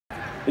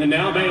And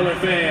now, Baylor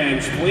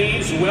fans,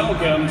 please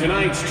welcome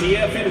tonight's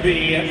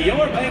TFNB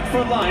Your Bank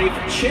for Life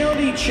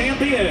Charity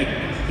Champion.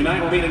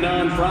 Tonight will be the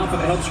nonprofit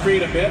that helps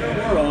create a better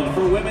world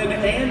for women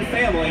and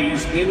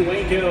families in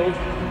Waco,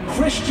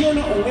 Christian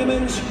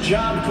Women's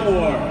Job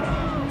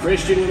Corps.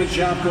 Christian Women's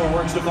Job Corps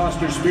works to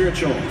foster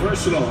spiritual,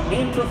 personal,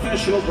 and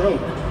professional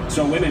growth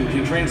so women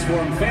can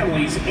transform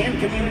families and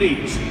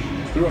communities.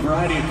 Through a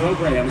variety of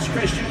programs,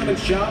 Christian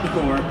Women's Job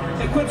Corps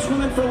equips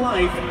women for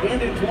life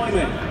and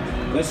employment.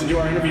 Listen to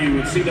our interview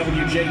with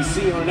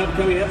CWJC on an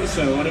upcoming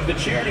episode of the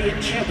Charity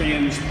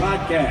Champions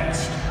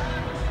podcast.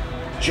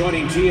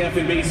 Joining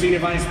TFNB Senior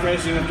Vice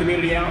President of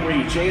Community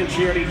Outreach and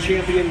Charity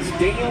Champions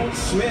Dale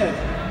Smith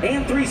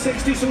and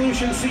 360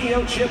 Solutions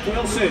CEO Chip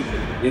Wilson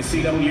is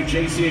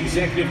CWJC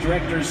Executive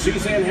Director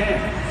Suzanne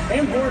Hack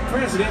and Board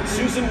President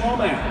Susan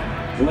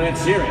Womack.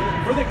 Let's hear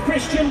it for the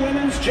Christian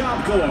Women's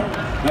Job Corps,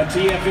 a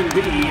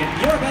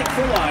TFNB Your Bank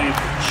for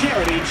Life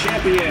Charity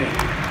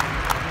Champion.